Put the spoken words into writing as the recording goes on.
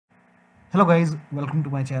Hello guys, welcome to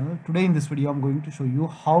my channel. Today in this video I'm going to show you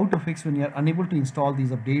how to fix when you are unable to install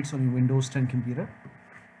these updates on your Windows 10 computer.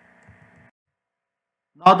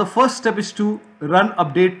 Now the first step is to run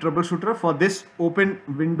update troubleshooter. For this, open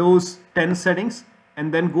Windows 10 settings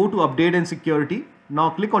and then go to update and security.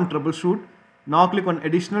 Now click on troubleshoot. Now click on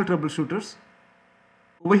additional troubleshooters.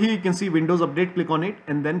 Over here you can see Windows update, click on it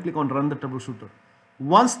and then click on run the troubleshooter.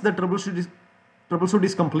 Once the troubleshoot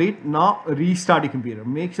is complete, now restart your computer.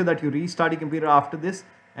 Make sure that you restart your computer after this,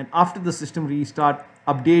 and after the system restart,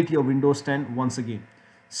 update your Windows 10 once again.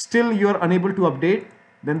 Still you are unable to update,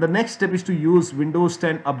 then the next step is to use Windows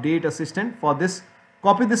 10 Update Assistant. For this,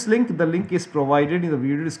 copy this link. The link is provided in the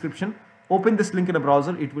video description. Open this link in a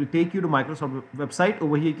browser. It will take you to Microsoft website.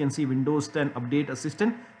 Over here you can see Windows 10 Update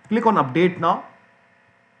Assistant. Click on update now.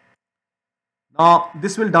 Now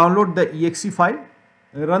this will download the exe file.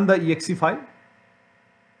 Run the exe file.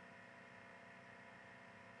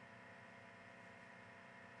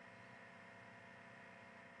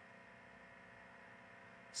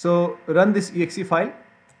 So run this exe file.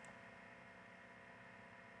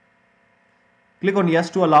 Click on yes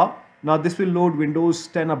to allow. Now this will load Windows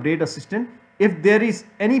 10 Update Assistant. If there is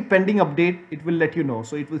any pending update, it will let you know.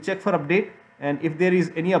 So it will check for update, and if there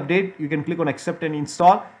is any update, you can click on accept and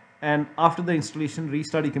install. And after the installation,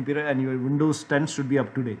 restart your computer and your Windows 10 should be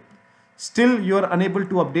up to date. Still you are unable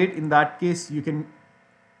to update. In that case, you can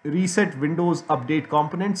reset Windows Update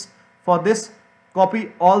components. For this,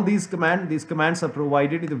 copy all these commands. These commands are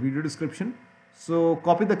provided in the video description. So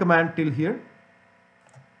copy the command till here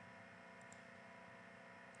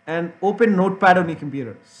and open Notepad on your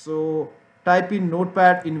computer. So type in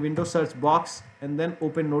Notepad in Windows search box and then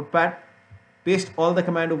open Notepad. Paste all the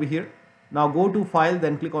command over here. Now go to file,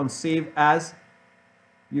 then click on save as.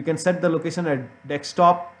 You can set the location at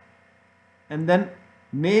desktop and then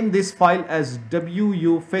name this file as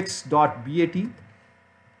wuauserv.bat.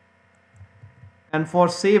 And for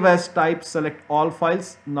save as type, select all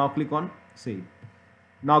files. Now click on save.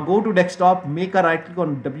 Now go to desktop, make a right click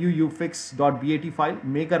on wuauserv.bat file,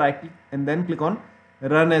 make a right click and then click on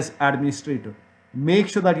run as administrator. Make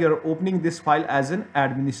sure that you are opening this file as an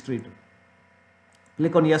administrator.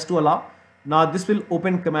 Click on yes to allow. Now this will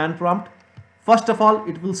open command prompt. First of all,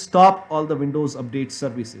 it will stop all the Windows Update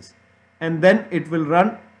services and then it will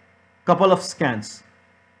run couple of scans.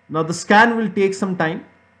 Now the scan will take some time.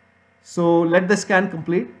 So let the scan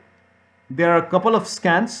complete. There are a couple of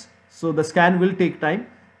scans, so the scan will take time,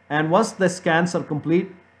 and once the scans are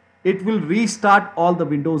complete, it will restart all the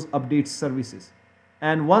Windows Update services.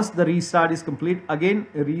 And once the restart is complete, again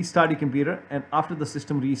restart your computer, and after the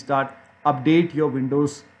system restart, update your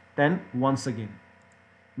Windows 10 once again.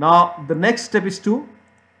 Now the next step is to,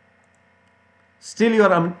 still you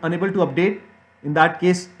are unable to update. In that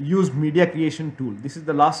case, use media creation tool. This is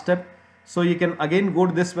the last step. So you can again go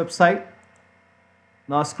to this website.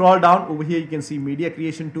 Now scroll down. Over here you can see media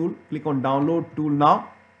creation tool. Click on download tool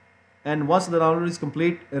now. And once the download is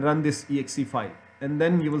complete, run this exe file. And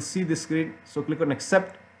then you will see this screen. So click on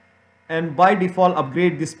accept. And by default,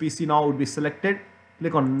 upgrade this PC now would be selected.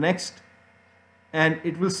 Click on next. And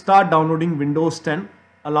it will start downloading Windows 10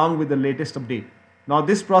 along with the latest update. Now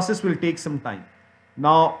this process will take some time.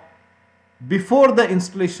 Now before the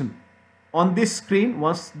installation, on this screen,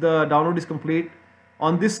 once the download is complete,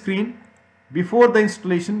 on this screen, before the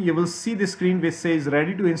installation, you will see the screen which says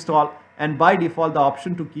ready to install, and by default the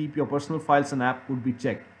option to keep your personal files and app would be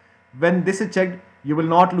checked. When this is checked, you will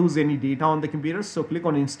not lose any data on the computer. So click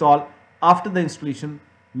on install. After the installation,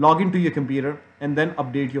 log into your computer and then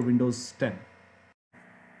update your Windows 10.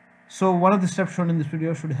 So one of the steps shown in this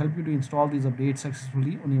video should help you to install these updates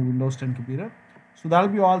successfully on your Windows 10 computer. So that'll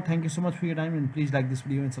be all. Thank you so much for your time, and please like this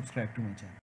video and subscribe to my channel.